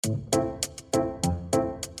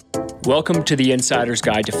Welcome to the Insider's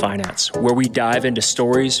Guide to Finance, where we dive into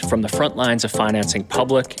stories from the front lines of financing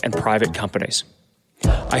public and private companies.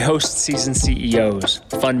 I host seasoned CEOs,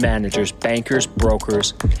 fund managers, bankers,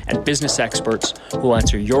 brokers, and business experts who will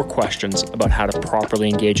answer your questions about how to properly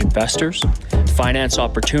engage investors, finance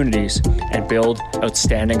opportunities, and build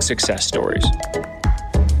outstanding success stories.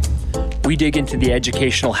 We dig into the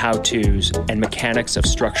educational how-tos and mechanics of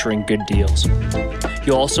structuring good deals.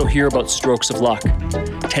 You'll also hear about strokes of luck,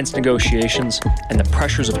 tense negotiations, and the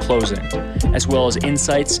pressures of closing, as well as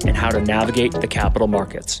insights in how to navigate the capital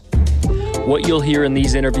markets. What you'll hear in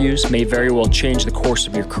these interviews may very well change the course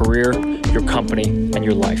of your career, your company, and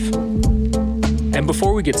your life. And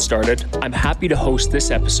before we get started, I'm happy to host this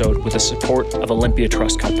episode with the support of Olympia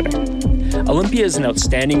Trust Company. Olympia is an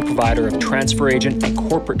outstanding provider of transfer agent and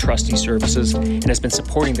corporate trustee services and has been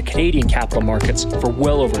supporting the Canadian capital markets for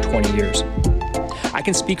well over 20 years. I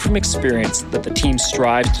can speak from experience that the team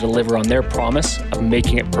strives to deliver on their promise of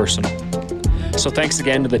making it personal. So thanks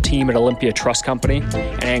again to the team at Olympia Trust Company,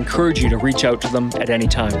 and I encourage you to reach out to them at any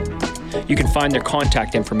time. You can find their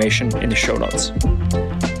contact information in the show notes.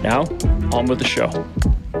 Now, on with the show.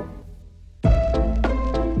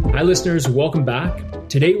 Hi listeners, welcome back.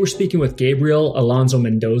 Today we're speaking with Gabriel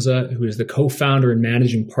Alonso-Mendoza, who is the co-founder and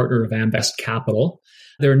managing partner of Amvest Capital.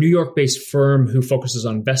 They're a New York-based firm who focuses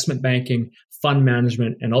on investment banking, fund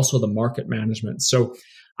management, and also the market management. So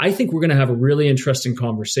I think we're going to have a really interesting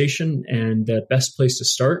conversation, and the best place to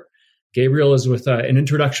start, Gabriel, is with an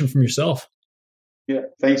introduction from yourself. Yeah,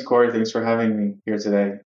 thanks, Corey. Thanks for having me here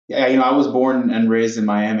today. Yeah, I was born and raised in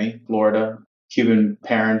Miami, Florida, Cuban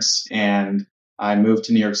parents, and I moved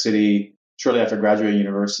to New York City shortly after graduating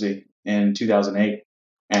university in 2008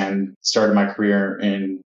 and started my career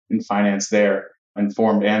in finance there and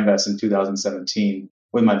formed Amvest in 2017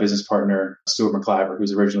 with my business partner, Stuart McIver,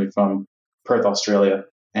 who's originally from Perth, Australia.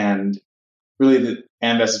 And really, the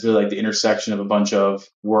Amvest is really like the intersection of a bunch of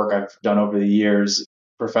work I've done over the years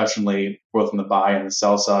professionally, both on the buy and the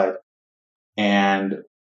sell side. And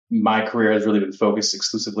my career has really been focused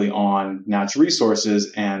exclusively on natural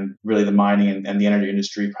resources and really the mining and the energy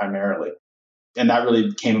industry primarily. And that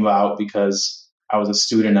really came about because I was a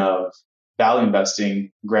student of value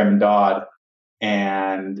investing, Graham and Dodd,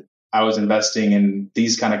 and I was investing in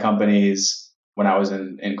these kind of companies when I was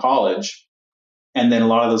in college. And then a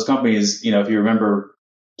lot of those companies, if you remember,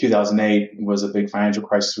 2008 was a big financial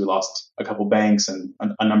crisis. We lost a couple banks and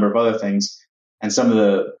a number of other things. And some of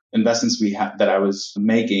the investments that I was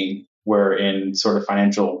making were in sort of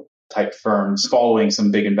financial type firms, following some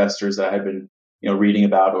big investors that I had been, reading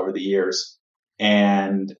about over the years.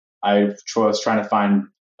 And I was trying to find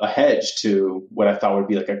a hedge to what I thought would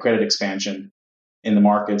be like a credit expansion in the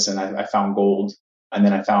markets. And I found gold. And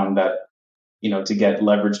then I found that, to get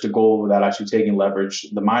leverage to gold without actually taking leverage,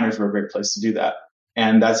 the miners were a great place to do that.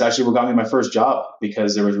 And that's actually what got me my first job,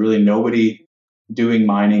 because there was really nobody doing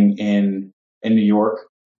mining in New York.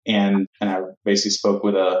 And I basically spoke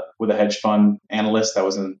with a hedge fund analyst that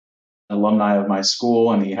was an alumni of my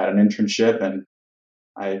school, and he had an internship, and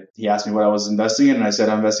he asked me what I was investing in, and I said,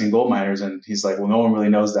 I'm investing in gold miners. And he's like, well, no one really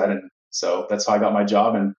knows that. And so that's how I got my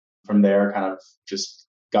job. And from there, kind of just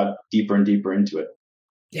got deeper and deeper into it.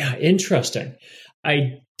 Yeah, interesting.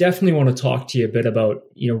 I definitely want to talk to you a bit about,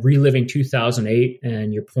 reliving 2008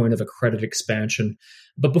 and your point of a credit expansion.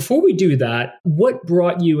 But before we do that, what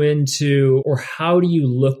brought you into, or how do you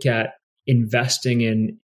look at investing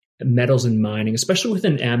in metals and mining, especially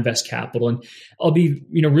within Amvest Capital? And I'll be,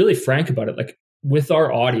 really frank about it. Like with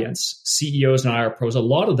our audience, CEOs and IR pros, a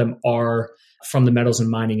lot of them are from the metals and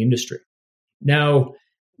mining industry. Now,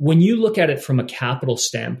 when you look at it from a capital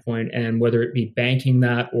standpoint, and whether it be banking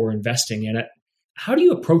that or investing in it, how do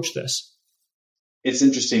you approach this? It's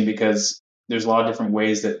interesting because there's a lot of different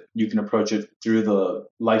ways that you can approach it through the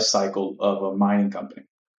life cycle of a mining company.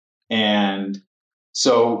 And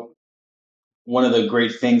so one of the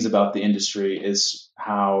great things about the industry is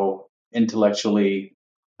how intellectually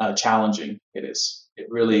challenging it is. It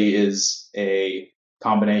really is a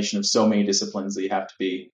combination of so many disciplines that you have to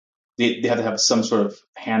be they have to have some sort of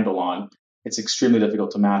handle on. It's extremely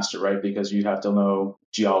difficult to master, right? Because you have to know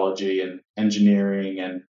geology and engineering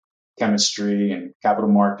and chemistry and capital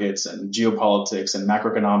markets and geopolitics and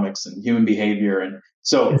macroeconomics and human behavior. And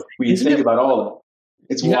so when you think about all of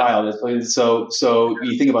it, it's wild. So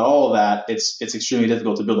you think about all of that, it's extremely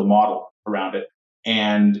difficult to build a model around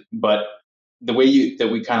it. But the way that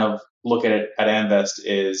we kind of look at it at Amvest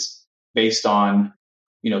is based on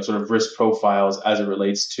sort of risk profiles as it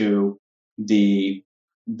relates to the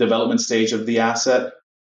development stage of the asset,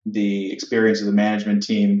 the experience of the management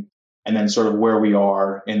team, and then sort of where we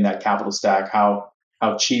are in that capital stack, how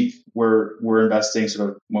how cheap we're investing, sort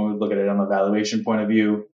of when we look at it on a valuation point of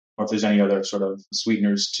view, or if there's any other sort of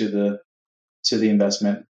sweeteners to the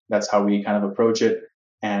investment. That's how we kind of approach it,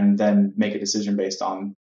 and then make a decision based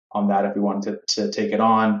on that if we want to take it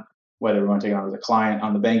on, whether we want to take it on with a client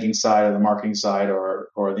on the banking side or the marketing side or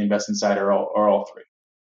the investment side or all three.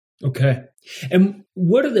 Okay. And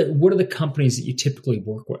what are the companies that you typically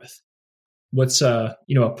work with? What's a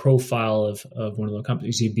profile of one of the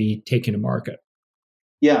companies you'd be taking to market?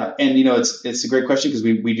 Yeah, and it's a great question because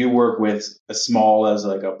we do work with as small as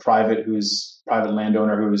like a private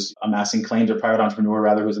landowner who's amassing claims, or private entrepreneur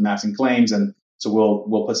rather who's amassing claims, and so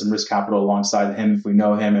we'll put some risk capital alongside him if we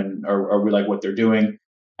know him and or we like what they're doing,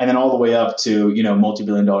 and then all the way up to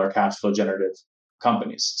multi-billion-dollar cash flow generative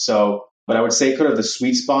companies. So, but I would say kind of the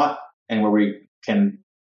sweet spot and where we can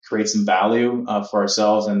create some value for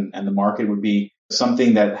ourselves and the market would be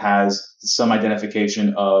something that has some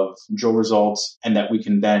identification of drill results, and that we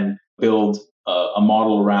can then build a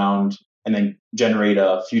model around and then generate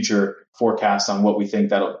a future forecast on what we think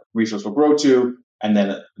that resource will grow to, and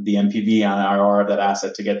then the NPV on IRR of that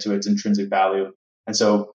asset to get to its intrinsic value. And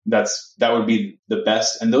so that would be the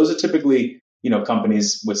best. And those are typically,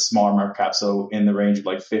 companies with smaller market cap. So in the range of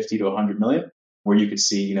like 50 to 100 million, where you could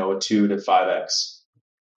see, a 2 to 5x.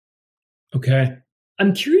 Okay.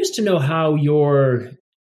 I'm curious to know how your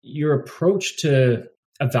approach to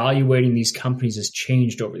evaluating these companies has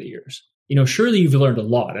changed over the years. Surely you've learned a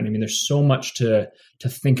lot. I mean, there's so much to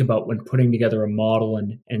think about when putting together a model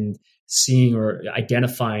and seeing or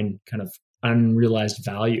identifying kind of unrealized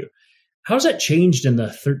value. How's that changed in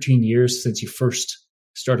the 13 years since you first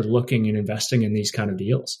started looking and investing in these kind of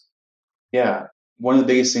deals? Yeah. One of the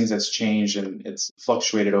biggest things that's changed, and it's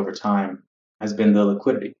fluctuated over time, has been the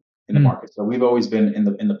liquidity in the market. So we've always been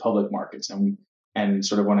in the public markets, and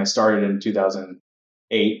sort of when I started in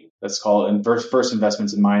 2008, let's call it, and first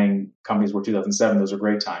investments in mining companies were 2007. Those were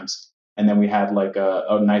great times. And then we had like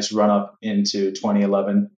a nice run up into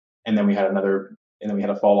 2011, and then we had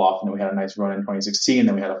a fall off, and then we had a nice run in 2016,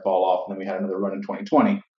 then we had a fall off, and then we had another run in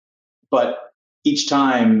 2020. But each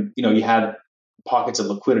time, you had pockets of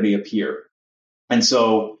liquidity appear. And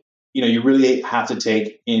so, you really have to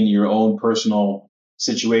take in your own personal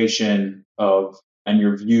situation and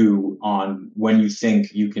your view on when you think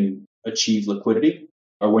you can achieve liquidity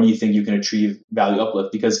or when you think you can achieve value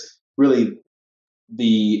uplift, because really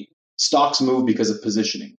the stocks move because of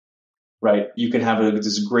positioning, right? You can have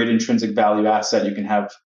this great intrinsic value asset.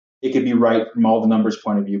 It could be right from all the numbers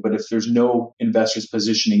point of view, but if there's no investors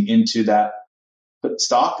positioning into that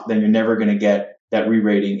stock, then you're never going to get that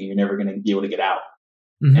re-rating and you're never going to be able to get out.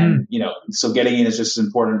 Mm-hmm. And, so getting in is just as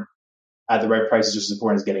important at the right price is just as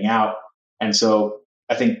important as getting out. And so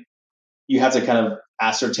I think you have to kind of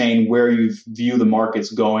ascertain where you view the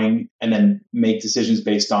markets going and then make decisions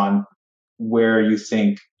based on where you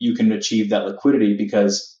think you can achieve that liquidity,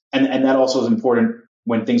 because, and that also is important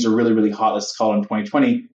when things are really, really hot. Let's call it in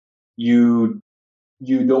 2020, you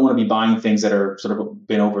don't want to be buying things that are sort of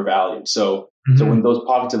been overvalued. So, mm-hmm. So when those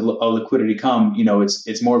pockets of liquidity come,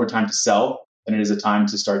 it's more of a time to sell than it is a time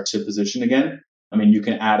to start to position again. I mean, you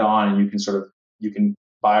can add on and you can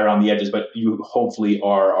buy around the edges, but you hopefully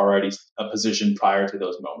are already a position prior to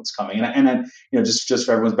those moments coming. And then, just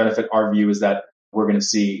for everyone's benefit, our view is that we're going to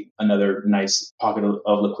see another nice pocket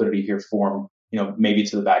of liquidity here form, maybe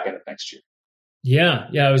to the back end of next year. Yeah.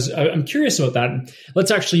 I'm curious about that.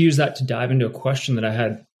 Let's actually use that to dive into a question that I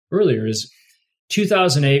had earlier. Is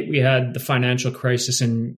 2008, we had the financial crisis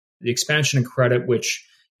and the expansion in credit, which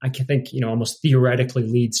I think, almost theoretically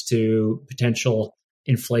leads to potential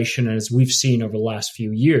inflation, as we've seen over the last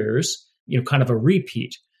few years, kind of a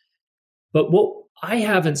repeat. But what I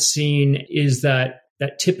haven't seen is that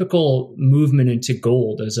typical movement into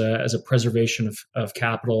gold as a preservation of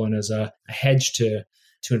capital and as a hedge to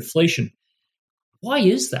inflation. Why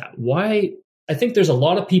is that? Why? I think there's a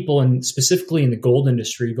lot of people, and specifically in the gold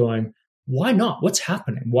industry, going, why not? What's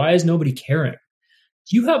happening? Why is nobody caring?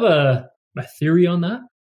 Do you have a theory on that?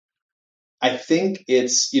 I think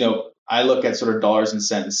it's, I look at sort of dollars and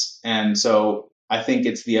cents. And so I think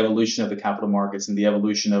it's the evolution of the capital markets and the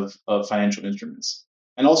evolution of financial instruments.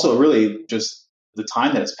 And also really just the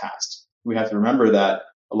time that has passed. We have to remember that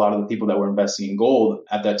a lot of the people that were investing in gold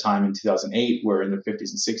at that time in 2008 were in their 50s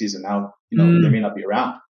and 60s, and now, they may not be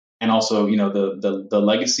around. And also, the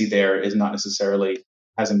legacy there is not necessarily,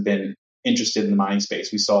 hasn't been interested in the mining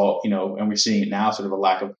space. We saw, and we're seeing it now, sort of a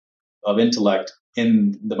lack of intellect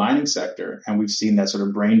in the mining sector. And we've seen that sort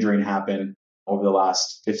of brain drain happen over the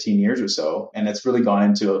last 15 years or so. And it's really gone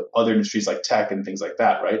into other industries like tech and things like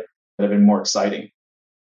that, right? That have been more exciting.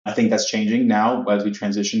 I think that's changing now as we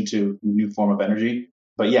transition to a new form of energy.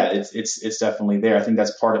 But yeah, it's definitely there. I think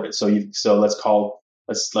that's part of it. So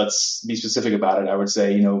let's be specific about it. I would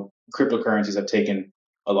say, cryptocurrencies have taken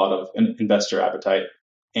a lot of investor appetite,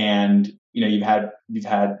 and you've had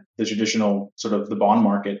the traditional sort of the bond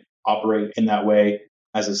market operate in that way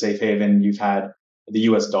as a safe haven. You've had the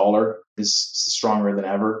U.S. dollar is stronger than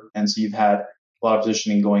ever, and so you've had a lot of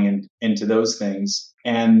positioning going into those things.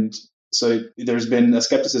 And so there's been a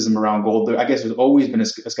skepticism around gold. I guess there's always been a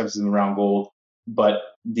skepticism around gold, but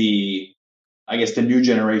I guess the new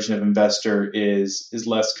generation of investor is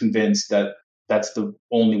less convinced that that's the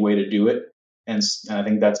only way to do it. And I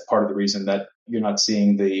think that's part of the reason that you're not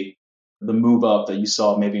seeing the move up that you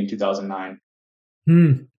saw maybe in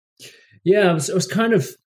 2009. Yeah, I was kind of,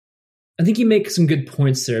 I think you make some good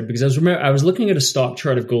points there, because I was looking at a stock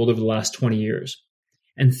chart of gold over the last 20 years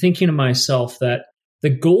and thinking to myself that the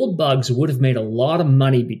gold bugs would have made a lot of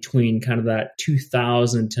money between kind of that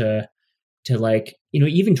 2000 to like,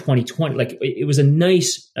 even 2020. Like, it was a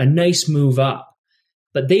nice move up,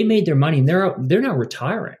 but they made their money and they're now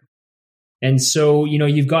retiring. And so,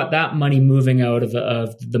 you've got that money moving out of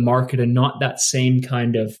the market and not that same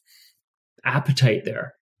kind of appetite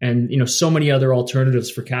there. And, so many other alternatives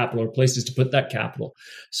for capital or places to put that capital.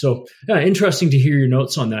 So interesting to hear your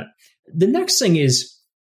notes on that. The next thing is,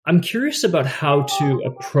 I'm curious about how to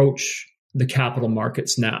approach the capital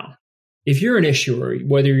markets now. If you're an issuer,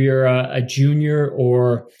 whether you're a junior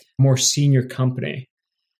or more senior company,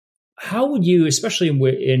 how would you, especially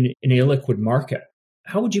in an illiquid market,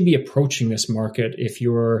 how would you be approaching this market if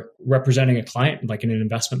you're representing a client, like in an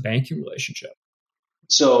investment banking relationship?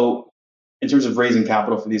 So in terms of raising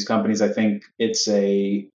capital for these companies, I think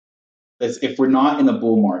if we're not in a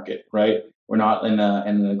bull market, right? We're not in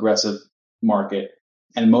an aggressive market,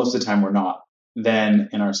 and most of the time we're not, then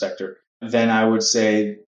in our sector, then I would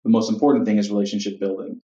say the most important thing is relationship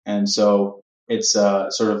building. And so it's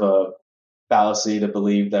sort of a fallacy to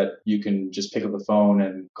believe that you can just pick up the phone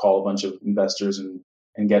and call a bunch of investors and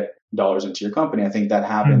get dollars into your company. I think that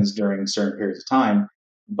happens during certain periods of time,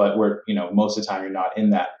 but most of the time you're not in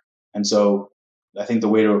that. And so I think the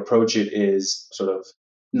way to approach it is sort of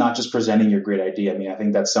not just presenting your great idea. I mean, I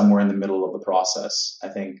think that's somewhere in the middle of the process. I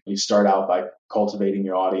think you start out by cultivating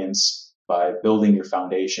your audience, by building your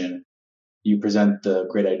foundation. You present the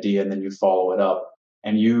great idea and then you follow it up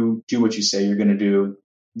and you do what you say you're going to do.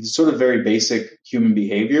 It's sort of very basic human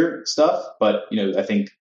behavior stuff, but I think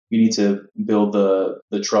you need to build the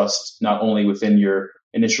trust not only within your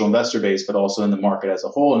initial investor base, but also in the market as a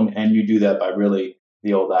whole. And you do that by really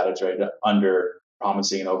the old adage, right? Under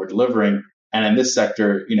promising and over delivering. And in this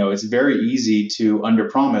sector, it's very easy to under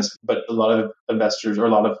promise, but a lot of investors or a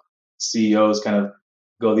lot of CEOs kind of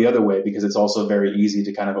go the other way because it's also very easy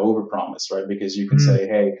to kind of over promise, right? Because you can say,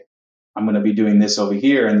 hey, I'm going to be doing this over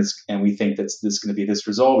here, and we think that's this going to be this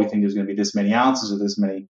result. We think there's going to be this many ounces or this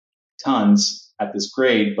many tons at this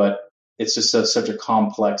grade, but it's just such a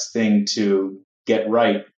complex thing to get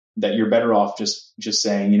right that you're better off just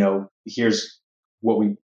saying, here's what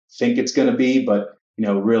we think it's going to be, but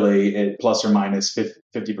really it plus or minus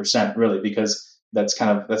 50%, really, because that's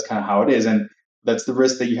kind of how it is, and that's the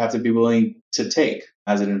risk that you have to be willing to take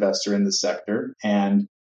as an investor in this sector.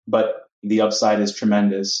 But the upside is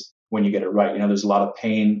tremendous when you get it right. There's a lot of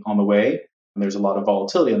pain on the way, and there's a lot of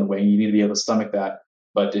volatility on the way, and you need to be able to stomach that.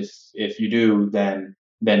 But if you do, then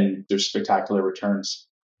there's spectacular returns.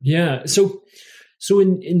 Yeah. So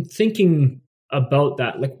in thinking about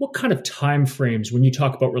that, like what kind of time frames when you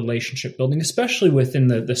talk about relationship building, especially within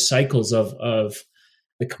the cycles of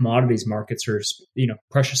the commodities markets or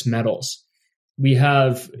precious metals, we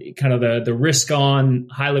have kind of the risk on,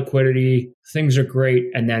 high liquidity, things are great,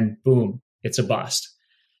 and then boom, it's a bust.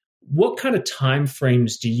 What kind of time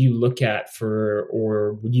frames do you look at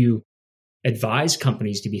or would you advise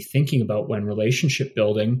companies to be thinking about when relationship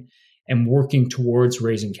building and working towards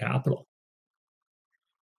raising capital?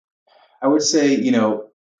 I would say,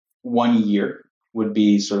 1 year would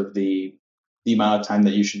be sort of the amount of time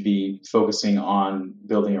that you should be focusing on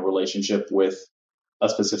building a relationship with a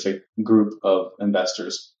specific group of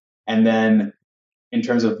investors. And then in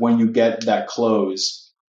terms of when you get that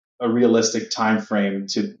close, a realistic time frame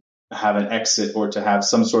to have an exit or to have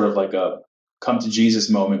some sort of like a come to Jesus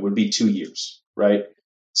moment would be 2 years, right?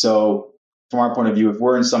 So from our point of view, if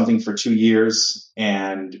we're in something for 2 years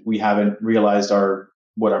and we haven't realized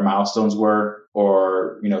what our milestones were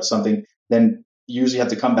or, something, then you usually have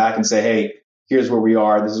to come back and say, hey, here's where we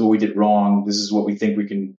are. This is what we did wrong. This is what we think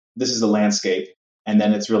this is the landscape. And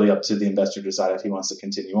then it's really up to the investor to decide if he wants to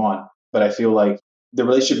continue on. But I feel like the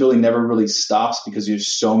relationship building never really stops because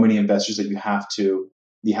there's so many investors that you have to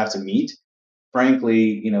you have to meet.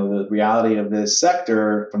 Frankly, the reality of this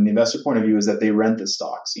sector from the investor point of view is that they rent the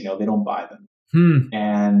stocks, they don't buy them.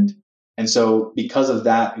 And so because of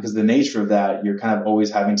that, because of the nature of that, you're kind of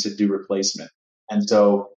always having to do replacement. And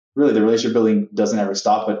so really the relationship building doesn't ever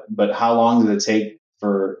stop, but how long does it take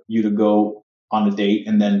for you to go on a date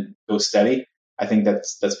and then go steady? I think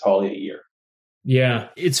that's probably a year. Yeah.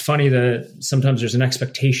 It's funny that sometimes there's an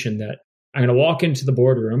expectation that I'm going to walk into the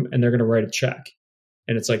boardroom and they're going to write a check.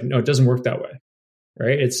 And it's like, no, it doesn't work that way.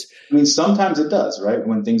 Right. Sometimes it does, right?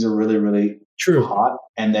 When things are really, really true, hot,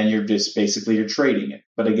 and then you're trading it.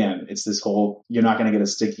 But again, it's this whole, you're not going to get a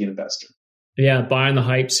sticky investor. Yeah. Buying the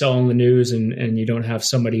hype, selling the news, and you don't have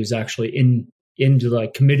somebody who's actually into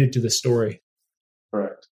committed to the story.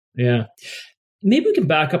 Correct. Yeah. Maybe we can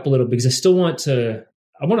back up a little because I want to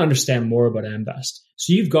understand more about Amvest.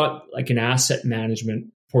 So you've got like an asset management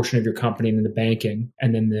portion of your company, and then the banking,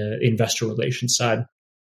 and then the investor relations side.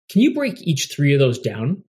 Can you break each three of those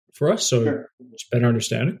down for us so it's better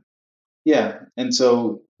understanding? Yeah. And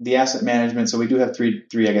so the asset management, so we do have three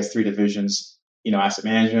divisions, asset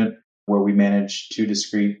management, where we manage two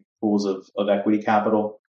discrete pools of equity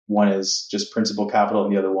capital. One is just principal capital,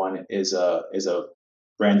 and the other one is a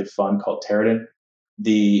branded fund called Terradon.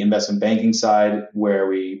 The investment banking side, where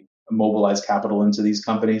we mobilize capital into these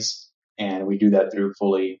companies, and we do that through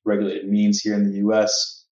fully regulated means here in the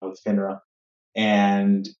US with FINRA.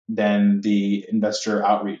 And then the investor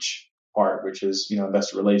outreach part, which is,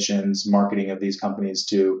 investor relations, marketing of these companies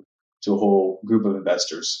to a whole group of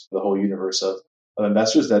investors, the whole universe of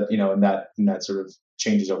investors that, in that sort of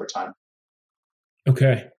changes over time.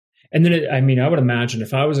 Okay. And then, I would imagine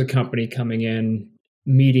if I was a company coming in,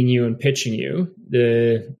 meeting you and pitching you,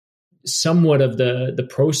 somewhat of the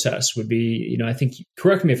process would be, I think,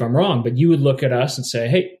 correct me if I'm wrong, but you would look at us and say,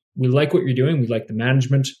 hey, we like what you're doing. We like the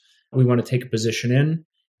management. We want to take a position in,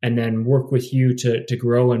 and then work with you to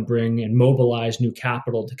grow and bring and mobilize new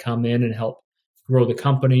capital to come in and help grow the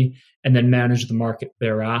company, and then manage the market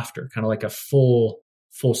thereafter, kind of like a full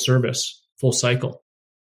service, full cycle.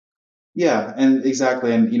 Yeah, and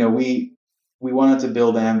exactly. And, we wanted to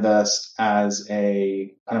build Amvest as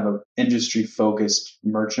a kind of an industry focused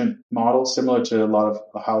merchant model, similar to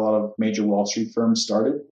how a lot of major Wall Street firms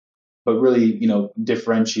started, but really,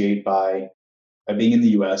 differentiate by being in the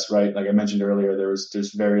US, right? Like I mentioned earlier,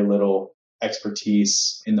 there's very little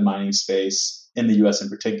expertise in the mining space in the US in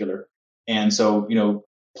particular. And so,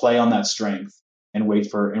 play on that strength and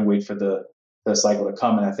wait for the cycle to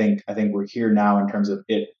come. And I think we're here now in terms of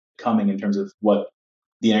it coming, in terms of what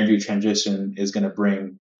the energy transition is going to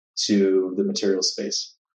bring to the material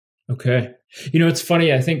space. Okay. It's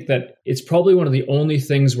funny. I think that it's probably one of the only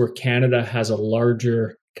things where Canada has a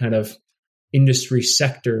larger kind of industry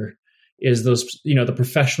sector is those, the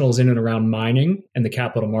professionals in and around mining and the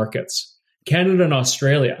capital markets. Canada and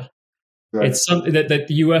Australia, right. It's something that the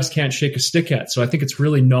US can't shake a stick at. So I think it's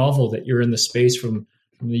really novel that you're in the space from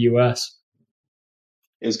the US.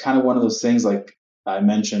 It was kind of one of those things, like I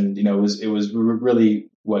mentioned, it was really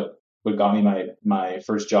what got me my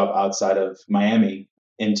first job outside of Miami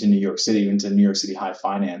into New York City high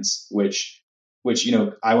finance, which I went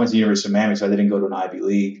to the University of Miami, so I didn't go to an Ivy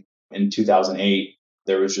League. In 2008,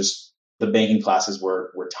 there was just, the banking classes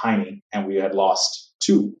were tiny, and we had lost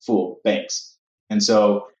 2 full banks. And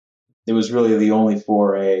so it was really the only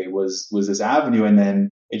foray was this avenue. And then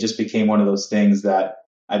it just became one of those things that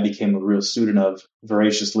I became a real student of,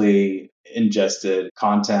 voraciously ingested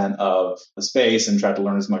content of the space and tried to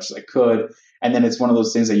learn as much as I could. And then it's one of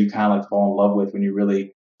those things that you kind of like fall in love with when you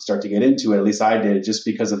really start to get into it. At least I did, just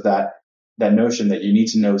because of that notion that you need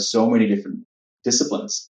to know so many different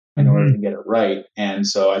disciplines in order to get it right. And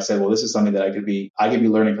so I said, well, this is something that I could be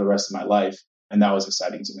learning for the rest of my life. And that was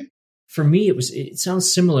exciting to me. For me, it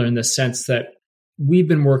sounds similar in the sense that we've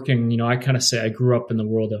been working, I kind of say I grew up in the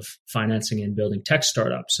world of financing and building tech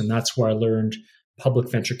startups. And that's where I learned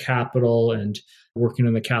public venture capital and working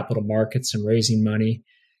in the capital markets and raising money.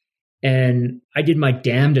 And I did my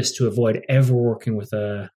damnedest to avoid ever working with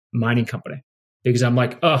a mining company because I'm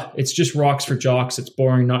like, it's just rocks for jocks. It's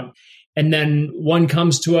boring. And then one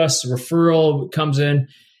comes to us, a referral comes in,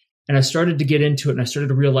 and I started to get into it, and I started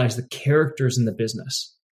to realize the characters in the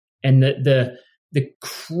business and the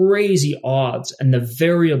crazy odds and the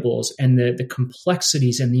variables and the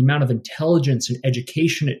complexities and the amount of intelligence and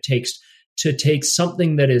education it takes to take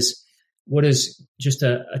something that is what is just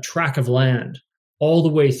a tract of land all the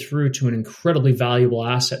way through to an incredibly valuable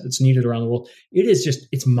asset that's needed around the world.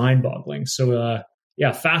 It's mind-boggling. So,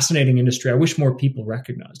 fascinating industry. I wish more people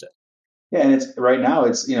recognized it. Yeah, and it's right now.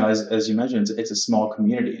 It's as you mentioned, it's a small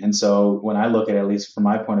community, and so when I look at least from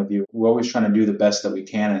my point of view, we're always trying to do the best that we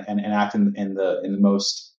can and act in the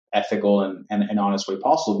most ethical and honest way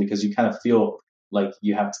possible, because you kind of feel like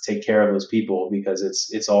you have to take care of those people, because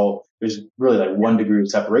it's all, there's really like 1 degree of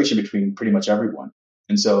separation between pretty much everyone,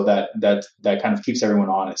 and so that kind of keeps everyone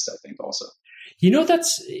honest, I think, also.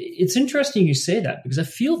 It's interesting you say that, because I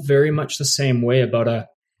feel very much the same way about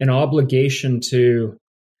an obligation to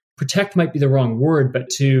protect, might be the wrong word, but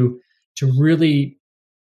to really,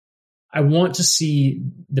 I want to see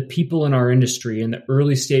the people in our industry, in the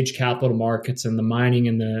early stage capital markets and the mining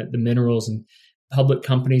and the minerals and public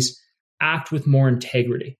companies, act with more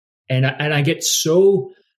integrity. And I get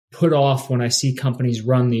so put off when I see companies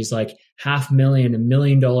run these like $500,000 and $1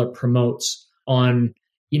 million promotes on,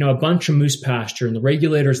 a bunch of moose pasture, and the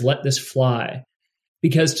regulators let this fly,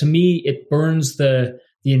 because to me it burns the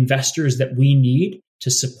investors that we need to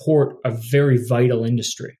support a very vital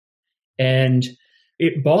industry, and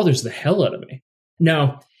it bothers the hell out of me.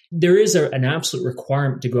 Now, there is an absolute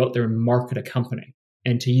requirement to go out there and market a company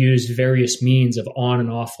and to use various means of on and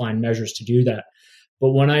offline measures to do that.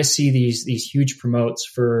 But when I see these huge promotes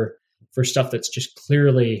for stuff that's just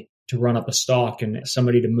clearly to run up a stock and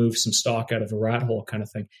somebody to move some stock out of a rat hole kind of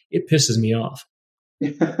thing, it pisses me off.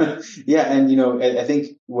 Yeah, and I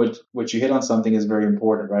think what you hit on something is very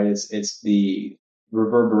important, right? It's the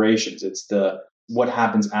reverberations. It's the what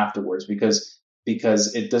happens afterwards, because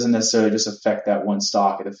it doesn't necessarily just affect that one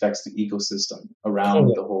stock. It affects the ecosystem around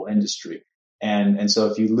the whole industry. And so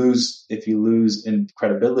if you lose in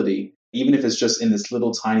credibility, even if it's just in this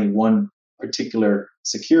little tiny one particular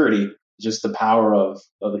security, just the power of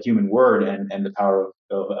the human word and the power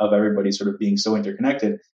of everybody sort of being so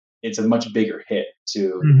interconnected, it's a much bigger hit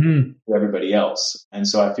to everybody else. And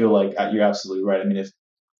so I feel like you're absolutely right. I mean,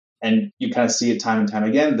 and you kind of see it time and time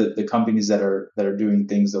again, that the companies that are doing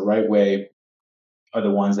things the right way are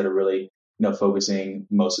the ones that are really, focusing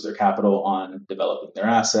most of their capital on developing their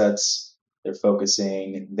assets. They're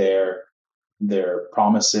focusing their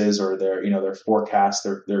promises or their forecasts.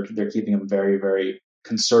 They're keeping them very, very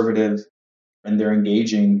conservative, and they're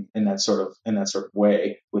engaging in that sort of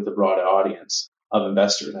way with the broad audience of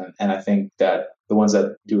investors. And I think that the ones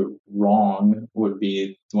that do it wrong would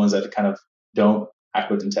be the ones that kind of don't act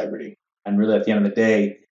with integrity. And really, at the end of the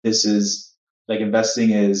day, this is like investing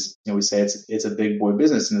is, we say it's a big boy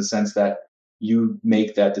business, in the sense that you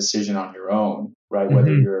make that decision on your own, right? Mm-hmm.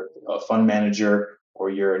 Whether you're a fund manager or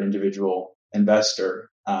you're an individual investor,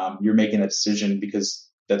 you're making that decision because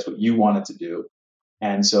that's what you wanted to do.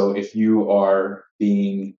 And so if you are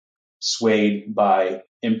being swayed by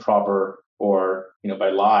improper or, by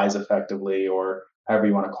lies effectively, or however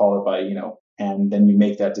you want to call it, and then you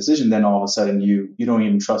make that decision, then all of a sudden you don't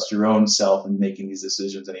even trust your own self in making these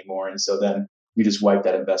decisions anymore. And so then you just wipe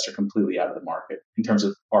that investor completely out of the market in terms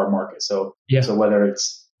of our market. So, So whether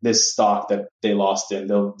it's this stock that they lost in,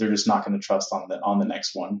 they're just not going to trust on the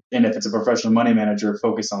next one. And if it's a professional money manager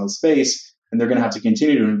focused on the space, then they're going to have to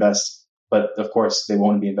continue to invest. But of course, they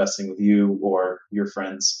won't be investing with you or your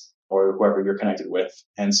friends or whoever you're connected with.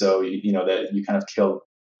 And so, that you kind of kill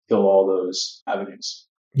all those avenues.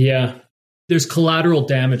 Yeah. There's collateral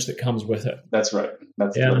damage that comes with it. That's right.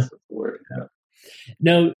 That's the word. Yeah.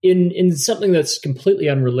 Now, in something that's completely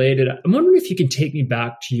unrelated, I'm wondering if you can take me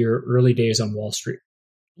back to your early days on Wall Street.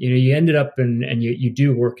 You ended up and you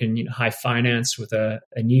do work in high finance with a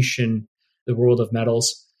niche in the world of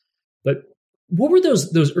metals. But what were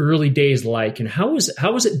those early days like, and how was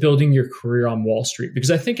it building your career on Wall Street?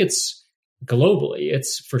 Because I think it's globally,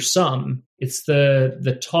 it's for some, it's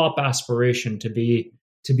the top aspiration to be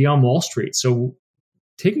on Wall Street. So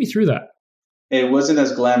take me through that. It wasn't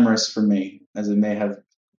as glamorous for me as it may have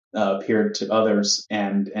appeared to others,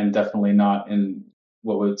 and definitely not in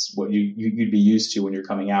what you'd be used to when you're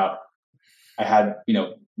coming out. I had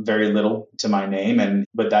very little to my name,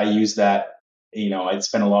 but I used that. I'd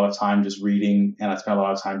spent a lot of time just reading, and I spent a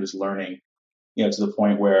lot of time just learning. To the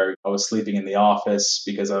point where I was sleeping in the office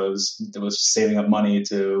because I was saving up money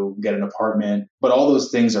to get an apartment. But all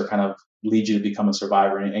those things are kind of lead you to become a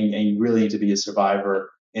survivor, and you really need to be a survivor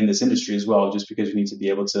in this industry as well, just because you need to be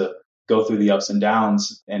able to go through the ups and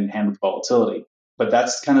downs and handle volatility. But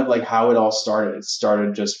that's kind of like how it all started. It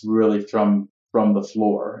started just really from the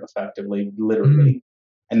floor, effectively, literally. Mm-hmm.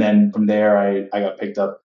 And then from there, I got picked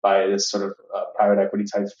up by this sort of private equity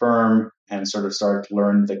type firm and sort of started to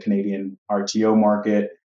learn the Canadian RTO market,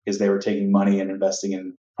 because they were taking money and investing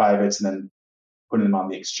in privates and then putting them on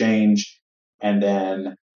the exchange. And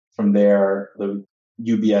then from there, the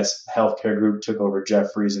UBS healthcare group took over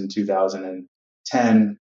Jefferies in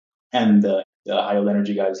 2010, and the high yield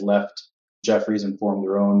energy guys left Jefferies and formed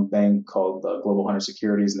their own bank called Global Hunter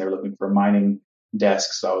Securities, and they were looking for a mining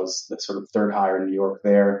desk. So I was the sort of third hire in New York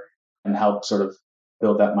there and helped sort of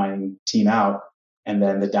build that mining team out. And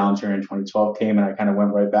then the downturn in 2012 came, and I kind of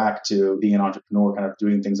went right back to being an entrepreneur, kind of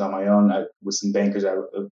doing things on my own with some bankers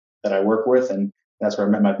that I work with. And that's where I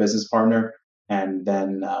met my business partner. And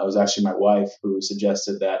then it was actually my wife who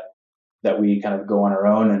suggested that we kind of go on our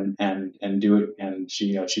own and do it. And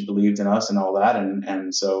she believed in us and all that.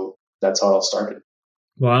 And so that's how it all started.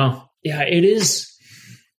 Wow. Yeah, it is.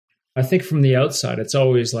 I think from the outside, it's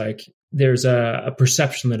always like there's a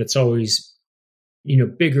perception that it's always,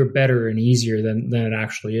 bigger, better, and easier than it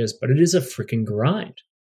actually is. But it is a freaking grind.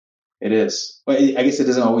 It is. But I guess it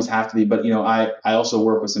doesn't always have to be. But, I also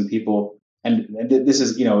work with some people, and this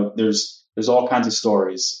is, there's all kinds of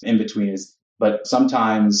stories in between. But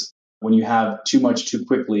sometimes when you have too much too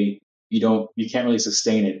quickly, you can't really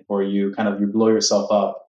sustain it, or you blow yourself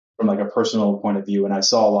up from like a personal point of view. And I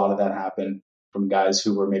saw a lot of that happen from guys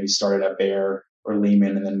who were maybe started at Bear or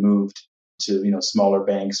Lehman and then moved to, smaller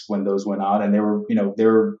banks when those went out, and they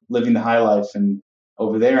were living the high life and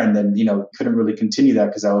over there, and then, couldn't really continue that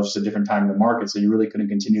because that was just a different time in the market. So you really couldn't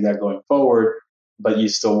continue that going forward, but you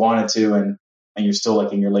still wanted to. And you're still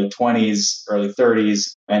like in your late 20s, early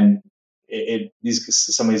 30s. And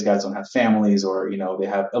some of these guys don't have families, or, they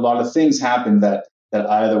have a lot of things happen that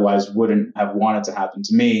I otherwise wouldn't have wanted to happen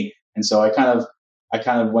to me. And so I kind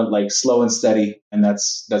of went like slow and steady, and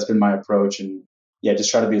that's been my approach. And yeah,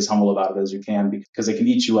 just try to be as humble about it as you can, because it can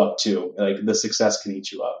eat you up too. Like the success can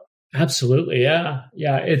eat you up. Absolutely. Yeah.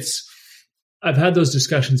 Yeah. I've had those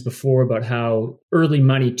discussions before about how early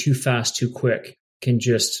money too fast, too quick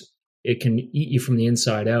it can eat you from the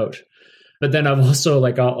inside out. But then I've also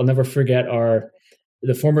I'll never forget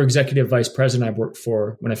the former executive vice president I worked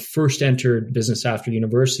for when I first entered business after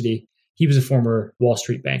university. He was a former Wall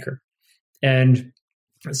Street banker. And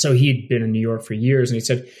so he'd been in New York for years. And he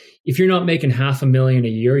said, if you're not making $500,000 a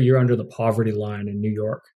year, you're under the poverty line in New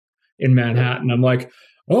York, in Manhattan. I'm like,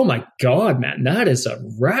 oh my God, man, that is a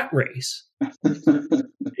rat race.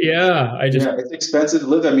 Yeah. It's expensive to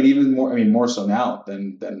live. More so now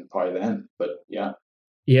than probably then, but yeah.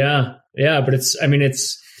 Yeah. Yeah. But it's,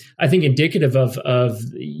 I think indicative of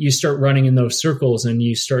you start running in those circles and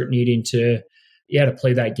you start needing to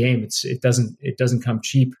play that game. It doesn't come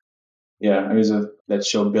cheap. Yeah. That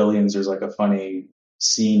show Billions, there's like a funny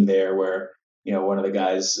scene there where, one of the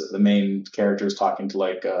guys, the main character, is talking to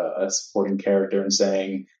like a supporting character and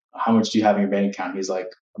saying, how much do you have in your bank account? He's like,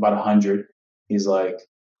 about 100. He's like,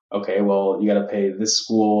 okay, well, you got to pay this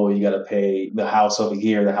school, you got to pay the house over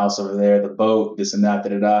here, the house over there, the boat, this and that,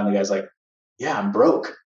 And the guy's like, yeah, I'm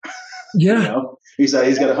broke. Yeah. He's got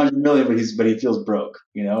 100 million, but he feels broke,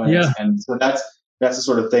 And so that's the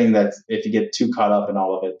sort of thing that if you get too caught up in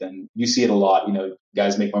all of it, then you see it a lot.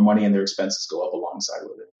 Guys make more money and their expenses go up alongside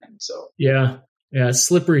with it. And so, yeah,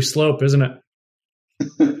 slippery slope, isn't it?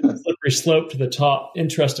 Slippery slope to the top.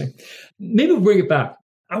 Interesting. Maybe we'll bring it back.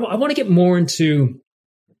 I want to get more into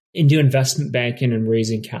investment banking and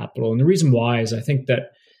raising capital. And the reason why is I think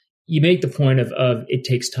that you make the point of it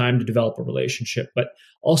takes time to develop a relationship, but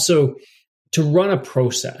also to run a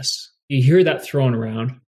process. You hear that thrown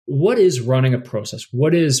around. What is running a process?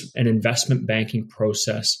 What is an investment banking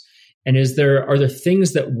process? And are there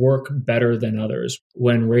things that work better than others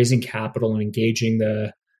when raising capital and engaging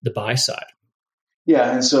the buy side?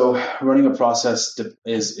 Yeah, and so running a process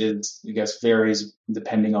is I guess varies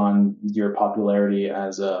depending on your popularity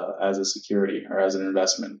as a security or as an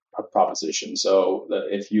investment proposition. So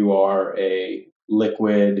if you are a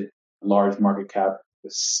liquid, large market cap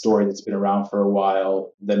story that's been around for a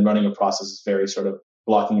while, then running a process is very sort of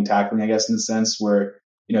blocking and tackling, I guess, in the sense where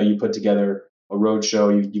you put together a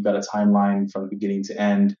roadshow, you've got a timeline from beginning to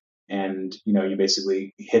end, and you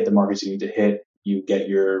basically hit the markets you need to hit. You get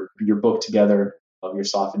your book together of your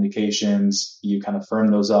soft indications, you kind of firm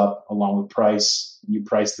those up along with price, you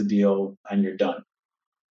price the deal, and you're done.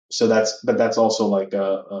 So that's also like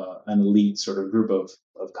an elite sort of group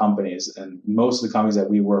of companies, and most of the companies that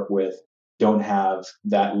we work with don't have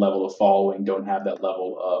that level of following, don't have that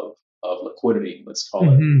level of liquidity, let's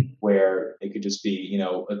call it, where it could just be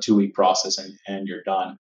a 2-week process and you're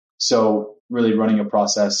done. So really running a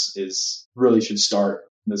process should start,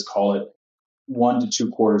 let's call it 1 to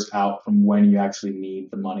 2 quarters out from when you actually need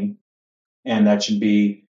the money. And that should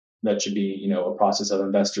be, a process of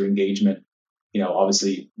investor engagement.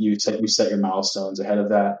 Obviously you set your milestones ahead of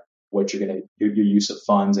that, what you're going to do, your use of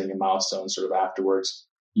funds, and your milestones sort of afterwards.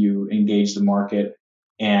 You engage the market,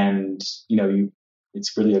 and,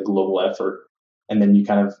 it's really a global effort. And then you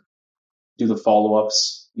kind of do the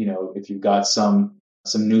follow-ups. If you've got some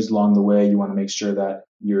some news along the way. You want to make sure that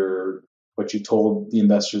what you told the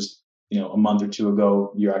investors, a month or two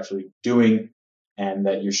ago, you're actually doing, and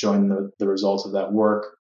that you're showing the results of that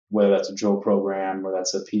work, whether that's a drill program or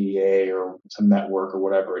that's a PEA or some network or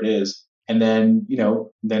whatever it is. And then,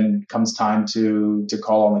 then comes time to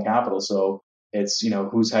call on the capital. So it's,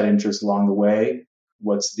 who's had interest along the way?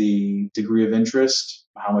 What's the degree of interest?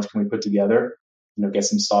 How much can we put together? Get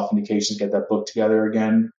some soft indications, get that book together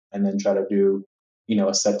again, and then try to do,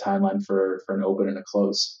 a set timeline for an open and a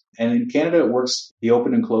close. And in Canada, it works. The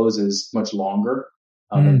open and close is much longer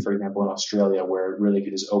than, for example, in Australia, where it really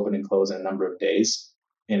could just open and close in a number of days,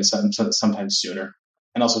 and sometimes sooner.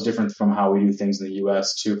 And also different from how we do things in the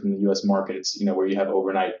U.S. too. From the U.S. market, it's where you have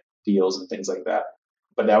overnight deals and things like that.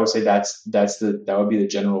 But I would say that would be the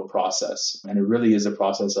general process, and it really is a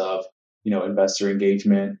process of investor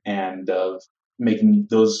engagement and of making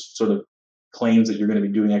those sort of claims that you're going to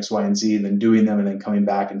be doing X, Y, and Z, and then doing them, and then coming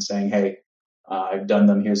back and saying, hey, I've done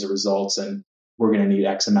them. Here's the results, and we're going to need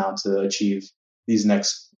X amount to achieve these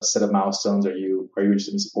next set of milestones. Are you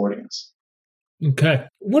interested in supporting us? Okay.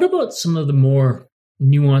 What about some of the more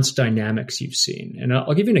nuanced dynamics you've seen? And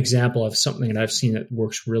I'll give you an example of something that I've seen that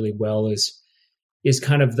works really well is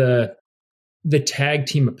kind of the tag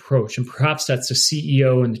team approach. And perhaps that's the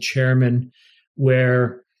CEO and the chairman,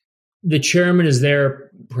 where the chairman is there,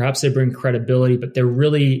 perhaps they bring credibility, but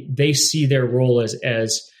they see their role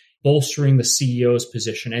as bolstering the CEO's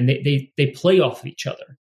position, and they play off of each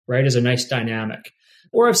other, right? As a nice dynamic.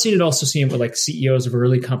 Or I've seen it with like CEOs of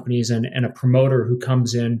early companies and a promoter who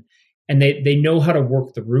comes in, and they know how to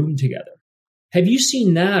work the room together. Have you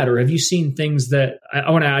seen that, or have you seen things that I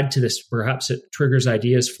want to add to this? Perhaps it triggers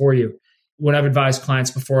ideas for you. When I've advised clients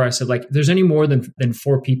before, I said, like, if there's any more than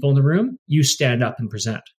 4 people in the room, you stand up and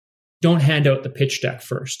present. Don't hand out the pitch deck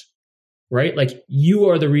first, right? Like, you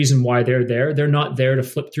are the reason why they're there. They're not there to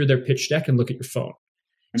flip through their pitch deck and look at your phone.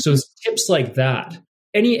 So tips like that.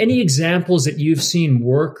 Any examples that you've seen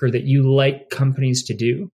work or that you like companies to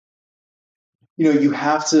do? You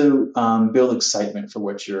have to build excitement for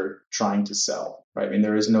what you're trying to sell, right? I mean,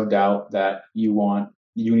 there is no doubt that you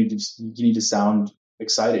need to sound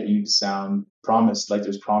excited. You need to sound promised, like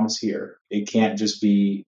there's promise here. It can't just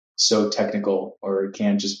be so technical, or it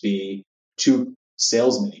can't just be too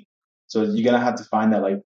salesman-y. So you're gonna have to find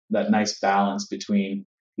that nice balance between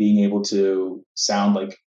being able to sound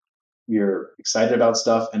like you're excited about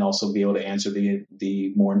stuff and also be able to answer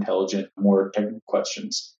the more intelligent, more technical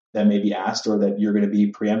questions that may be asked or that you're going to be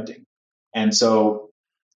preempting. And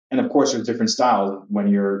of course, there's different styles. When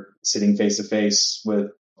you're sitting face to face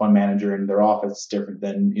with fund manager in their office, it's different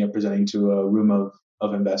than presenting to a room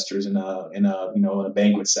of investors in a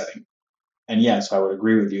banquet setting. And so I would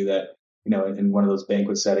agree with you that in one of those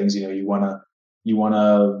banquet settings, you want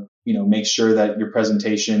to make sure that your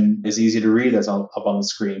presentation is easy to read that's up on the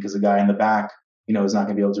screen, because the guy in the back is not going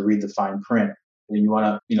to be able to read the fine print. And you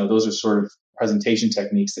want to those are sort of presentation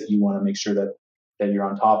techniques that you want to make sure that you're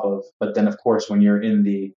on top of. But then, of course, when you're in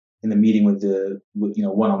the meeting with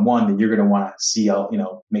one-on-one, then you're going to want to see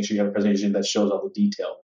make sure you have a presentation that shows all the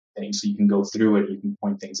detail things, so you can go through it, you can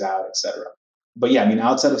point things out, etc. But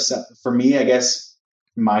outside of, for me, I guess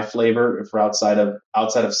my flavor for outside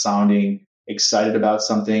of sounding excited about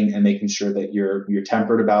something and making sure that you're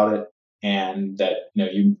tempered about it, and that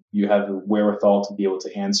you have the wherewithal to be able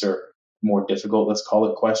to answer more difficult, let's call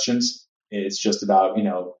it, questions. It's just about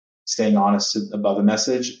staying honest about the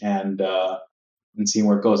message and seeing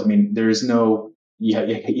where it goes. I mean, there is no you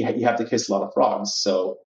have to kiss a lot of frogs,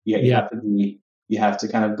 so you have to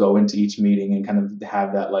kind of go into each meeting and kind of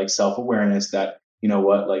have that like self-awareness that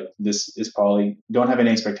this is probably, don't have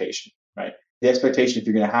any expectation, right? The expectation, if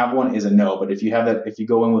you're going to have one, is a no. But if you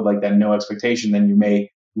go in with like that no expectation, then you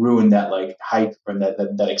may ruin that like hype or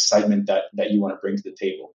that excitement that you want to bring to the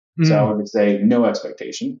table. So I would say no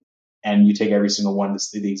expectation, and you take every single one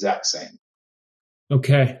to the exact same.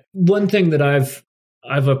 Okay. One thing that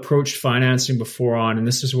I've approached financing before on, and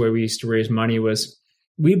this is where we used to raise money, was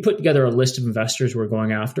we put together a list of investors we're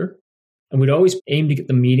going after, and we'd always aim to get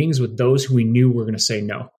the meetings with those who we knew were going to say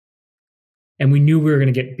no. And we knew we were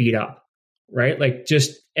going to get beat up, right?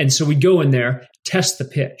 And so we'd go in there, test the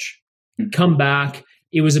pitch, come back.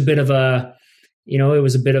 It was a bit of a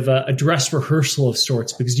dress rehearsal of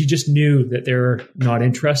sorts, because you just knew that they're not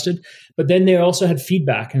interested. But then they also had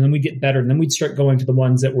feedback, and then we'd get better. And then we'd start going to the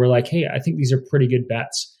ones that were like, hey, I think these are pretty good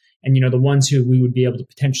bets. And, the ones who we would be able to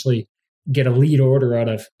potentially get a lead order out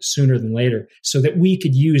of sooner than later, so that we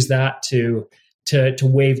could use that to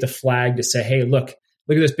wave the flag to say, hey, look at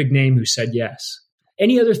this big name who said yes.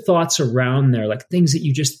 Any other thoughts around there, like things that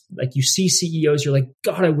you just, like, you see CEOs, you're like,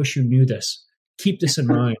 God, I wish you knew this. keep this in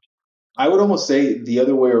mind? I would almost say the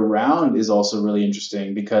other way around is also really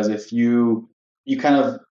interesting, because if you kind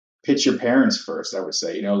of pitch your parents first, I would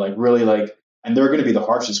say, like really like, and they're going to be the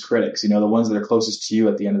harshest critics, the ones that are closest to you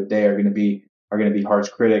at the end of the day are going to be harsh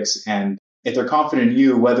critics. And if they're confident in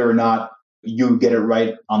you, whether or not you get it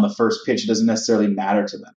right on the first pitch, it doesn't necessarily matter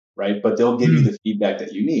to them. Right. But they'll give you the feedback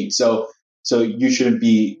that you need. So you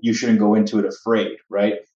shouldn't go into it afraid.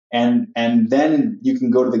 Right. And then you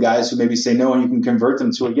can go to the guys who maybe say no, and you can convert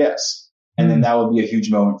them to a yes. And then that will be a huge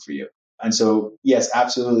moment for you. And so, yes,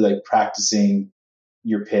 absolutely, like practicing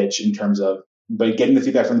your pitch in terms of, but getting the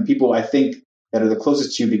feedback from the people I think that are the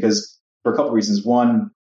closest to you, because for a couple of reasons.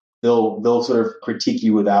 One, they'll sort of critique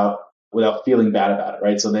you without feeling bad about it,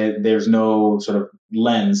 right? So there's no sort of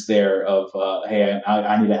lens there of, hey,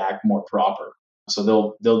 I need to act more proper.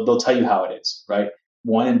 So they'll tell you how it is, right?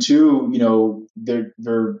 One, and two,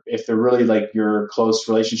 they're if they're really like your close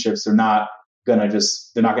relationships, they're not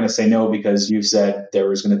gonna say no because you said there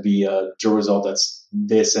was going to be a drill result that's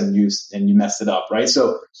this and you messed it up, right?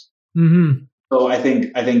 So, so I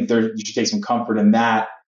think you should take some comfort in that,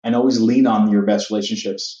 and always lean on your best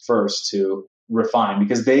relationships first to refine,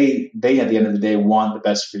 because they at the end of the day want the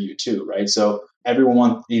best for you too, right? So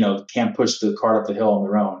everyone can't push the cart up the hill on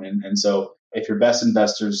their own, and so if your best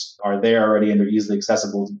investors are there already and they're easily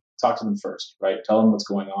accessible, talk to them first, right? Tell them what's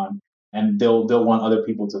going on. And they'll want other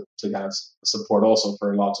people to kind of support also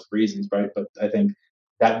for lots of reasons, right? But I think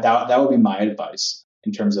that would be my advice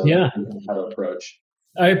in terms of how to approach.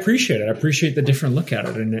 I appreciate it. I appreciate the different look at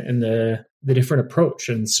it and the different approach.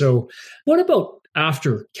 And so what about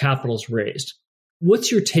after capital's raised?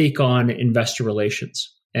 What's your take on investor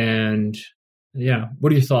relations? And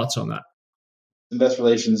what are your thoughts on that? Investor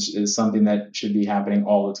relations is something that should be happening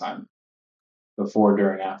all the time, before,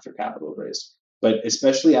 during, after capital raised. But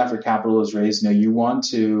especially after capital is raised, you want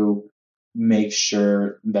to make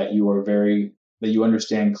sure that you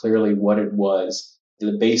understand clearly what it was,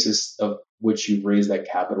 the basis of which you've raised that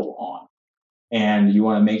capital on. And you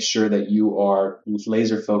want to make sure that you are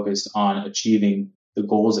laser focused on achieving the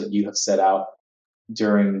goals that you have set out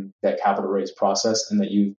during that capital raise process, and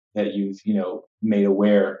that you've made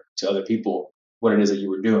aware to other people what it is that you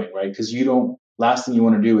were doing, right? Because last thing you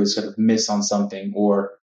want to do is sort of miss on something,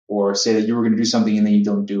 or say that you were going to do something and then you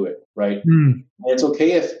don't do it, right? And it's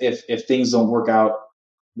okay if things don't work out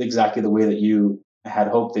exactly the way that you had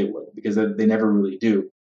hoped they would, because they never really do.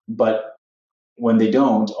 But when they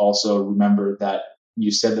don't, also remember that you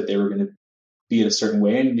said that they were going to be a certain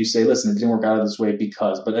way, and you say, listen, it didn't work out this way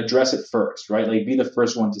but address it first, right? Like, be the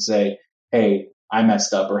first one to say, hey, I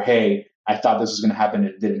messed up, or hey, I thought this was going to happen and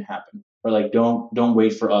it didn't happen. Or like, don't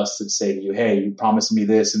wait for us to say to you, hey, you promised me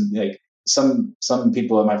this. And like, some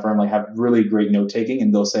people at my firm like have really great note taking,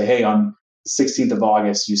 and they'll say, hey, on the 16th of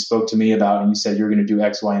August, you spoke to me about, and you said you're going to do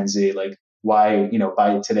X, Y, and Z. Like, why,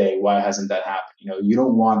 by today, why hasn't that happened? You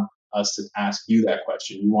don't want us to ask you that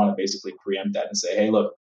question. You want to basically preempt that and say, hey,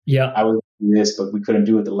 look, I was doing this, but we couldn't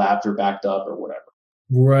do it. The labs are backed up or whatever.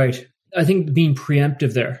 Right. I think being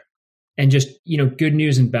preemptive there, and just, good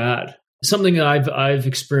news and bad. Something that I've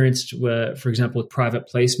experienced, for example, with private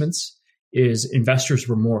placements, is investors'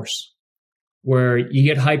 remorse, where you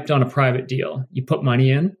get hyped on a private deal, you put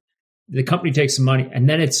money in, the company takes some money, and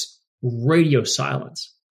then it's radio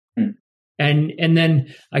silence. And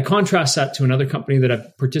then I contrast that to another company that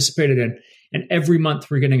I've participated in, and every month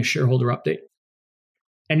we're getting a shareholder update.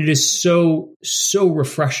 And it is so, so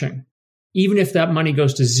refreshing. Even if that money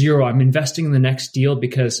goes to zero, I'm investing in the next deal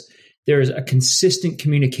because there's a consistent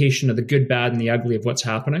communication of the good, bad, and the ugly of what's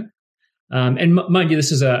happening. And mind you,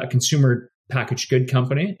 this is a consumer packaged good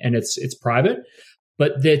company, and it's private,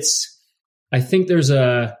 but I think there's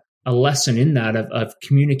a lesson in that of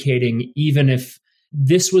communicating, even if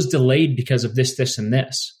this was delayed because of this, and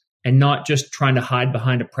this, and not just trying to hide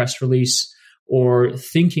behind a press release or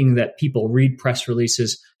thinking that people read press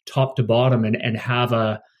releases top to bottom and have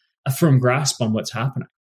a firm grasp on what's happening.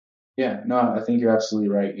 Yeah, no, I think you're absolutely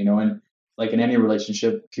right. And like in any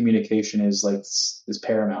relationship, communication is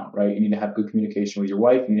paramount, right? You need to have good communication with your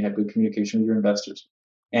wife. You need to have good communication with your investors.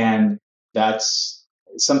 And that's,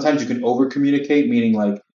 sometimes you can over communicate, meaning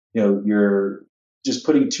like, you're just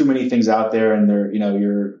putting too many things out there, and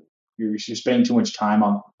you're spending too much time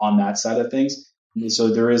on that side of things.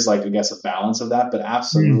 So there is like, I guess, a balance of that, but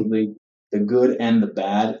absolutely the good and the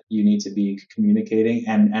bad, you need to be communicating,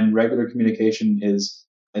 and regular communication is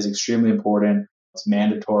extremely important. It's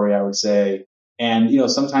mandatory, I would say. And,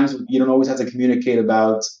 sometimes you don't always have to communicate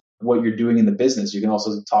about what you're doing in the business. You can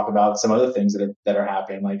also talk about some other things that are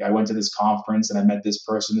happening. Like, I went to this conference and I met this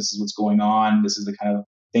person. This is what's going on. This is the kind of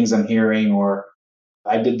things I'm hearing, or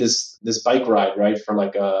I did this bike ride, right, for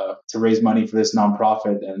to raise money for this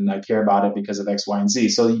nonprofit, and I care about it because of X, Y, and Z.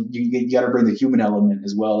 So you got to bring the human element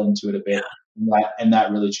as well into it a bit, and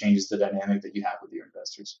that really changes the dynamic that you have with your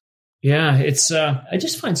investors. Yeah, it's I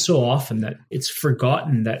just find so often that it's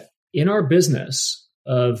forgotten that in our business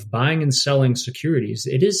of buying and selling securities,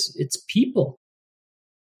 it's people.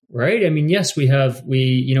 Right? I mean, yes, we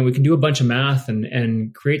can do a bunch of math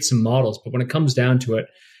and create some models, but when it comes down to it,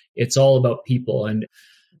 it's all about people. And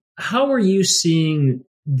how are you seeing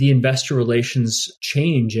the investor relations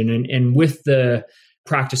change? And with the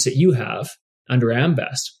practice that you have under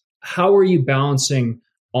Amvest, how are you balancing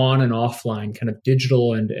on and offline kind of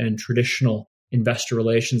digital and traditional investor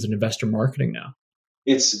relations and investor marketing now?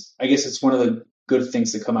 I guess it's one of the good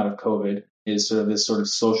things that come out of COVID is sort of this sort of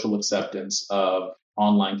social acceptance of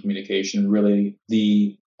online communication. Really,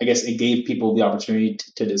 I guess it gave people the opportunity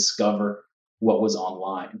to discover what was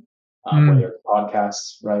online, whether it's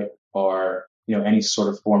podcasts, right, or any sort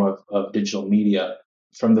of form of digital media.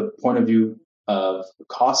 From the point of view of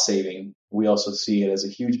cost saving, we also see it as a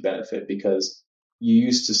huge benefit because you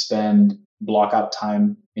used to block out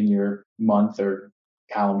time in your month or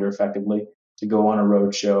calendar effectively to go on a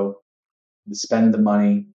road show, spend the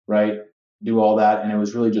money, right, do all that, and it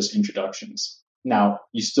was really just introductions. Now,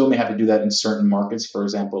 you still may have to do that in certain markets, for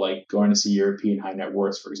example, like going to see European high net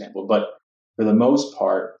worths, for example. But for the most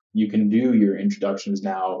part, you can do your introductions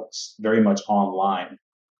now very much online,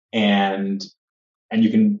 and you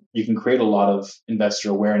can create a lot of investor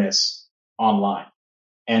awareness online.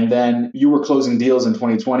 And then you were closing deals in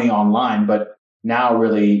 2020 online, but now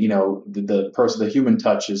really, the human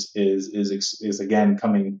touch is again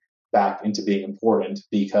coming back into being important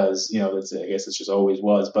because I guess it's just always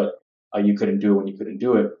was, but you couldn't do it when you couldn't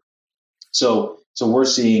do it. So we're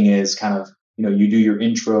seeing is kind of you do your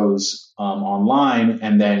intros online,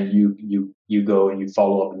 and then you go and you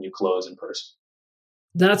follow up and you close in person.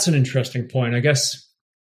 That's an interesting point. I guess,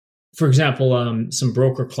 for example, some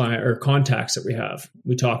broker client or contacts that we have,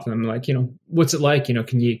 we talk to them like, what's it like?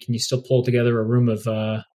 Can you still pull together a room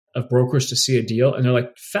of brokers to see a deal? And they're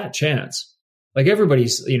like, fat chance. Like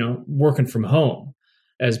everybody's working from home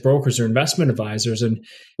as brokers or investment advisors.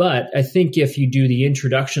 But I think if you do the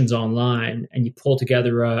introductions online and you pull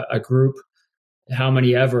together a group, how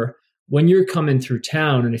many ever, when you're coming through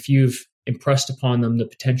town, and if you've impressed upon them the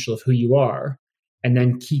potential of who you are, and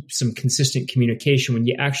then keep some consistent communication, when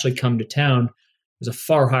you actually come to town, there's a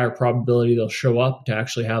far higher probability they'll show up to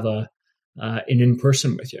actually have an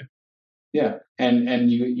in-person with you. Yeah.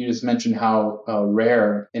 And you just mentioned how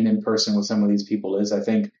rare an in-person with some of these people is. I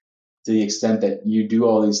think to the extent that you do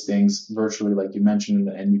all these things virtually, like you mentioned,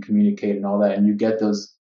 and you communicate and all that, and you get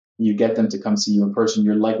them to come see you in person,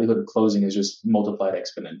 your likelihood of closing is just multiplied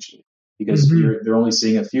exponentially because they're only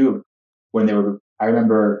seeing a few. I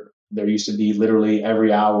remember there used to be literally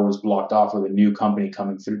every hour was blocked off with a new company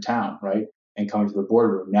coming through town, right? And coming to the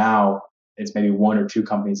boardroom. Now it's maybe one or two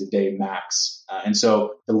companies a day max. And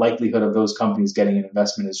so the likelihood of those companies getting an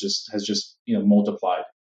investment has just multiplied.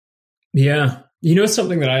 Yeah.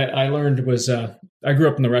 Something that I learned was I grew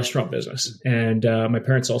up in the restaurant business, and my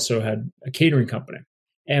parents also had a catering company.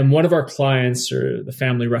 And one of our clients, or the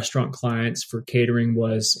family restaurant clients for catering,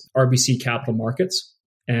 was RBC Capital Markets,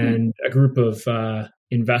 and a group of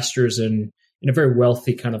investors in a very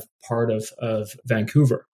wealthy kind of part of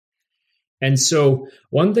Vancouver. And so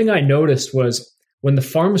one thing I noticed was when the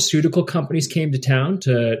pharmaceutical companies came to town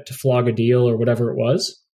to flog a deal or whatever it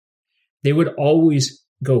was, they would always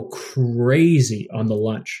go crazy on the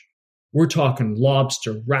lunch. We're talking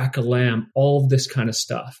lobster, rack of lamb, all of this kind of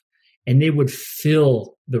stuff. And they would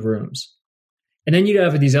fill the rooms. And then you'd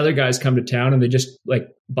have these other guys come to town and they just like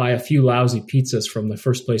buy a few lousy pizzas from the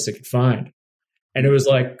first place they could find. And it was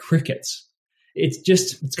like crickets.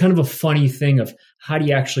 It's kind of a funny thing of how do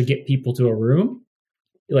you actually get people to a room?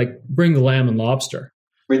 Like bring the lamb and lobster.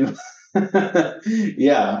 Yeah.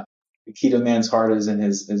 The key to man's heart is in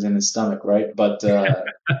his stomach, right? But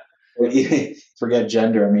forget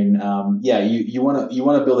gender. I mean, you want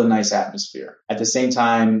to build a nice atmosphere. At the same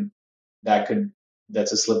time,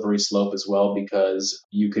 that's a slippery slope as well, because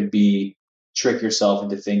you could trick yourself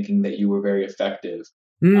into thinking that you were very effective,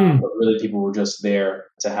 but really people were just there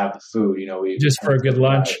to have the food. Just for a good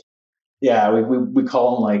lunch. Yeah, we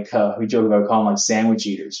call them we joke about calling them sandwich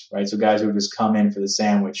eaters, right? So guys who would just come in for the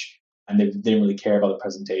sandwich. And they didn't really care about the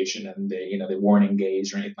presentation, and they weren't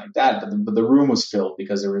engaged or anything like that. But the room was filled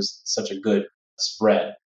because there was such a good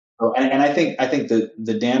spread. And I think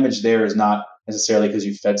the damage there is not necessarily because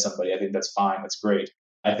you fed somebody. I think that's fine. That's great.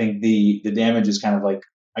 I think the damage is kind of like,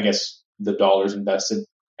 I guess, the dollars invested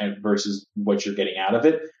versus what you're getting out of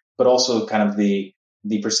it, but also kind of the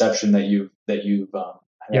the perception that you've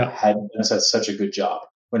had done such a good job,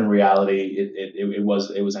 when in reality it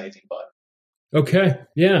was anything but. Okay.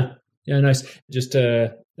 Yeah. Nice. Just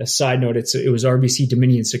a side note. It was RBC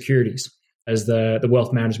Dominion Securities as the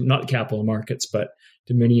wealth management, not capital markets, but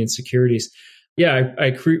Dominion Securities. Yeah.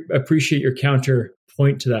 I appreciate your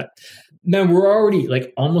counterpoint to that. Now we're already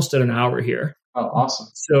like almost at an hour here. Oh, awesome.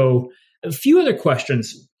 So a few other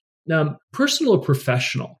questions. Personal or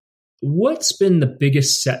professional, what's been the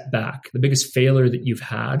biggest setback, the biggest failure that you've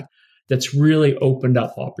had that's really opened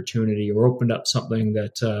up opportunity or opened up something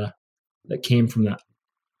that came from that?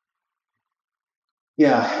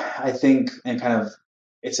 Yeah, I think, and kind of,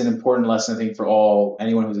 it's an important lesson, I think, for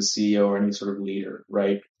anyone who's a CEO or any sort of leader,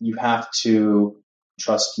 right? You have to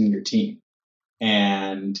trust in your team.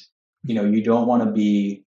 And, you don't want to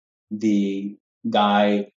be the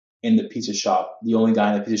guy in the pizza shop, the only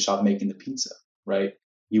guy in the pizza shop making the pizza, right?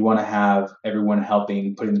 You want to have everyone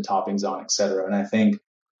helping, putting the toppings on, et cetera. And I think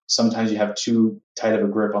sometimes you have too tight of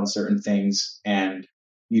a grip on certain things, and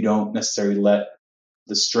you don't necessarily let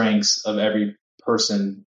the strengths of every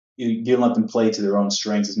person, you don't let them play to their own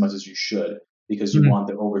strengths as much as you should, because you want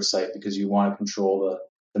the oversight, because you want to control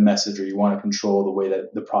the message, or you want to control the way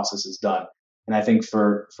that the process is done. And I think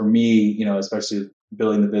for me, especially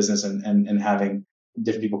building the business and having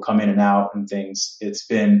different people come in and out and things,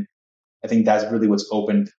 I think that's really what's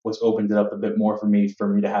opened it up a bit more for me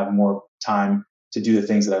to have more time to do the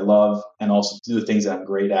things that I love, and also do the things that I'm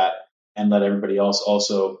great at, and let everybody else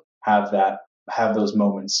also have those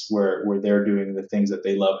moments where they're doing the things that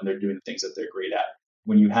they love and they're doing the things that they're great at.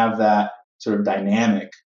 When you have that sort of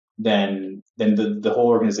dynamic, then the whole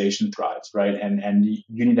organization thrives, right? And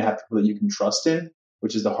you need to have people that you can trust in,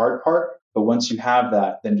 which is the hard part. But once you have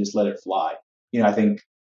that, then just let it fly. I think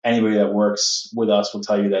anybody that works with us will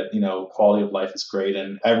tell you that, quality of life is great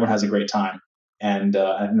and everyone has a great time. And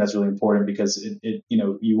I think that's really important, because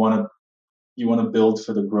you want to build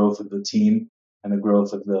for the growth of the team and the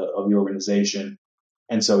growth of the organization.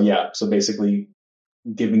 And so basically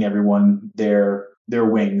giving everyone their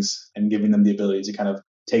wings and giving them the ability to kind of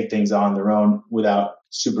take things on their own without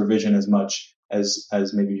supervision as much as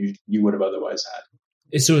maybe you would have otherwise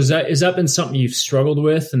had. So has that been something you've struggled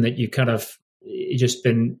with, and that you kind of just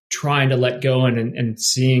been trying to let go and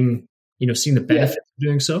seeing the benefits of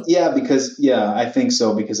doing so? Yeah, I think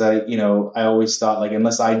so, because I always thought, like,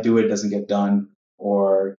 unless I do it, it doesn't get done,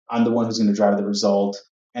 or I'm the one who's going to drive the result.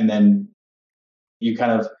 And then you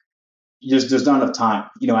kind of, there's not enough time,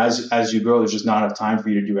 as you grow, there's just not enough time for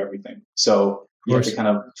you to do everything. So you have to kind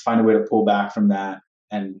of find a way to pull back from that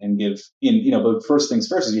and give but first things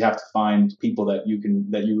first is you have to find people that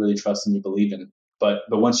you really trust and you believe in. But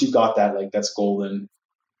once you've got that, like, that's golden.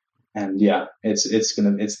 And it's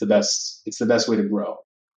the best way to grow.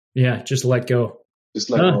 Yeah. Just let go. Just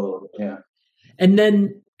let go a little bit. Yeah. And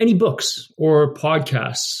then any books or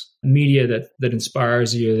podcasts, media that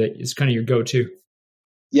inspires you, that is kind of your go-to?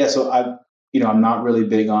 Yeah. So I'm not really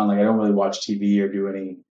big on, like, I don't really watch TV or do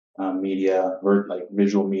any media or like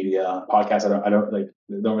visual media podcasts. I don't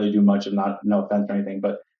really do much. No offense or anything,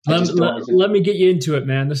 but let me get you into it,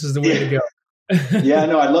 man. This is the way to go. Yeah,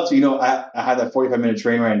 no, I'd love to. I had that 45-minute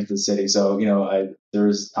train ride into the city, so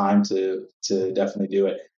there's time to definitely do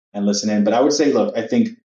it and listen in. But I would say, look, I think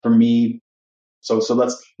for me, so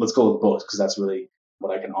let's go with books, because that's really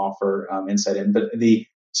what I can offer insight in. But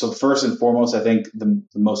so first and foremost, I think the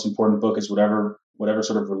most important book is whatever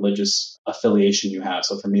sort of religious affiliation you have.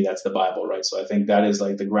 So for me, that's the Bible, right? So I think that is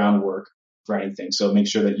like the groundwork for anything. So make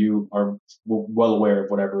sure that you are well aware of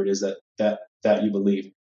whatever it is that you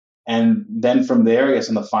believe. And then from there, I guess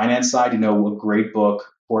on the finance side, a great book,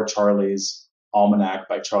 Poor Charlie's Almanac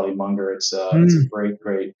by Charlie Munger. It's a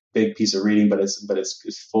great big piece of reading, but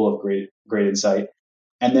it's full of great insight.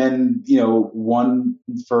 And then, one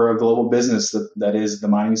for a global business that is the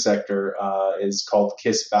mining sector is called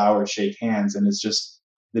Kiss, Bow, or Shake Hands. And it's just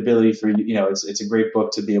the ability for, it's a great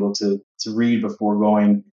book to be able to read before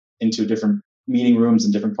going into different meeting rooms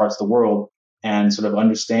in different parts of the world, and sort of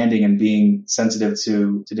understanding and being sensitive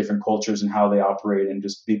to different cultures and how they operate, and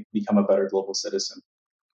just become a better global citizen.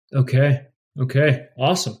 Okay.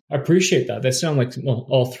 Awesome. I appreciate that. That sounds like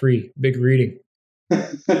all three big reading.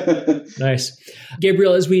 Nice.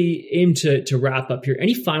 Gabriel, as we aim to wrap up here,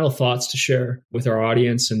 any final thoughts to share with our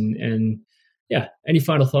audience, and any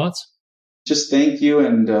final thoughts? Just thank you.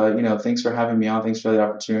 And, thanks for having me on. Thanks for the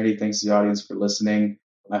opportunity. Thanks to the audience for listening.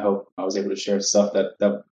 I hope I was able to share stuff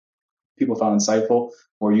that people found insightful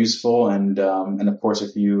or useful. And of course,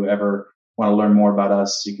 if you ever want to learn more about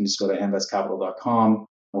us, you can just go to amvestcapital.com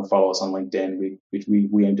or follow us on LinkedIn.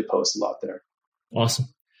 We aim to post a lot there. Awesome.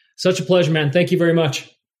 Such a pleasure, man. Thank you very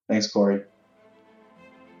much. Thanks, Corey.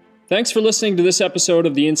 Thanks for listening to this episode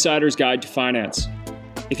of The Insider's Guide to Finance.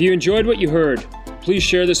 If you enjoyed what you heard, please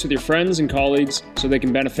share this with your friends and colleagues so they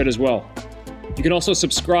can benefit as well. You can also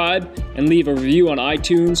subscribe and leave a review on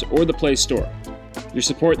iTunes or the Play Store. Your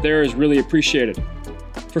support there is really appreciated.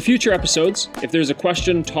 For future episodes, if there's a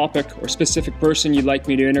question, topic, or specific person you'd like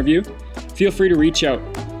me to interview, feel free to reach out.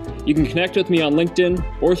 You can connect with me on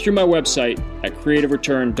LinkedIn or through my website at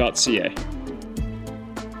creativereturn.ca.